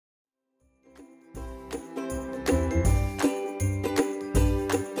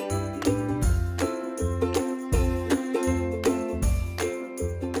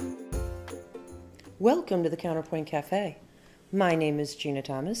Welcome to the Counterpoint Cafe. My name is Gina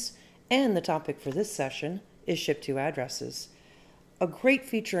Thomas, and the topic for this session is Ship to Addresses. A great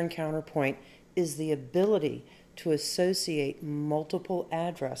feature in Counterpoint is the ability to associate multiple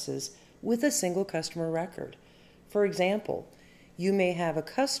addresses with a single customer record. For example, you may have a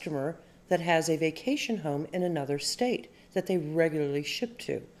customer that has a vacation home in another state that they regularly ship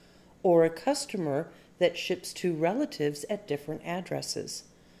to, or a customer that ships to relatives at different addresses.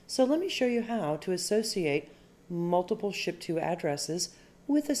 So let me show you how to associate multiple ship-to addresses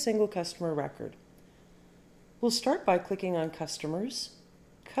with a single customer record. We'll start by clicking on Customers,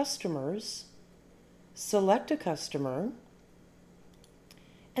 Customers, select a customer,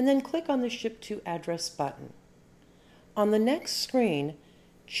 and then click on the Ship to Address button. On the next screen,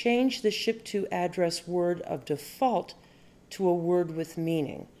 change the Ship to Address word of default to a word with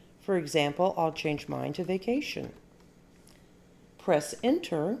meaning. For example, I'll change mine to vacation. Press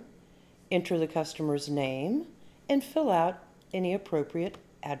Enter, enter the customer's name, and fill out any appropriate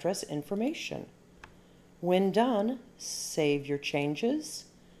address information. When done, save your changes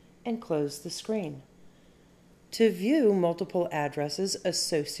and close the screen. To view multiple addresses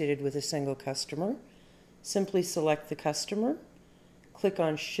associated with a single customer, simply select the customer, click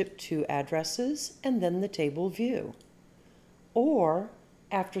on Ship to Addresses, and then the table view. Or,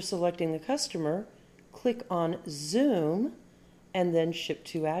 after selecting the customer, click on Zoom and then Ship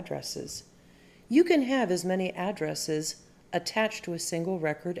to Addresses. You can have as many addresses attached to a single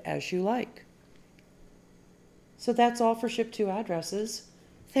record as you like. So that's all for Ship to Addresses.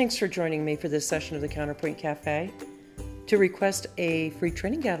 Thanks for joining me for this session of the Counterpoint Cafe. To request a free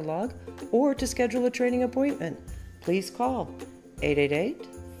training catalog or to schedule a training appointment, please call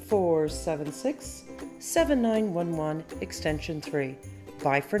 888-476-7911 extension 3.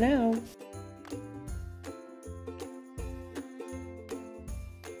 Bye for now.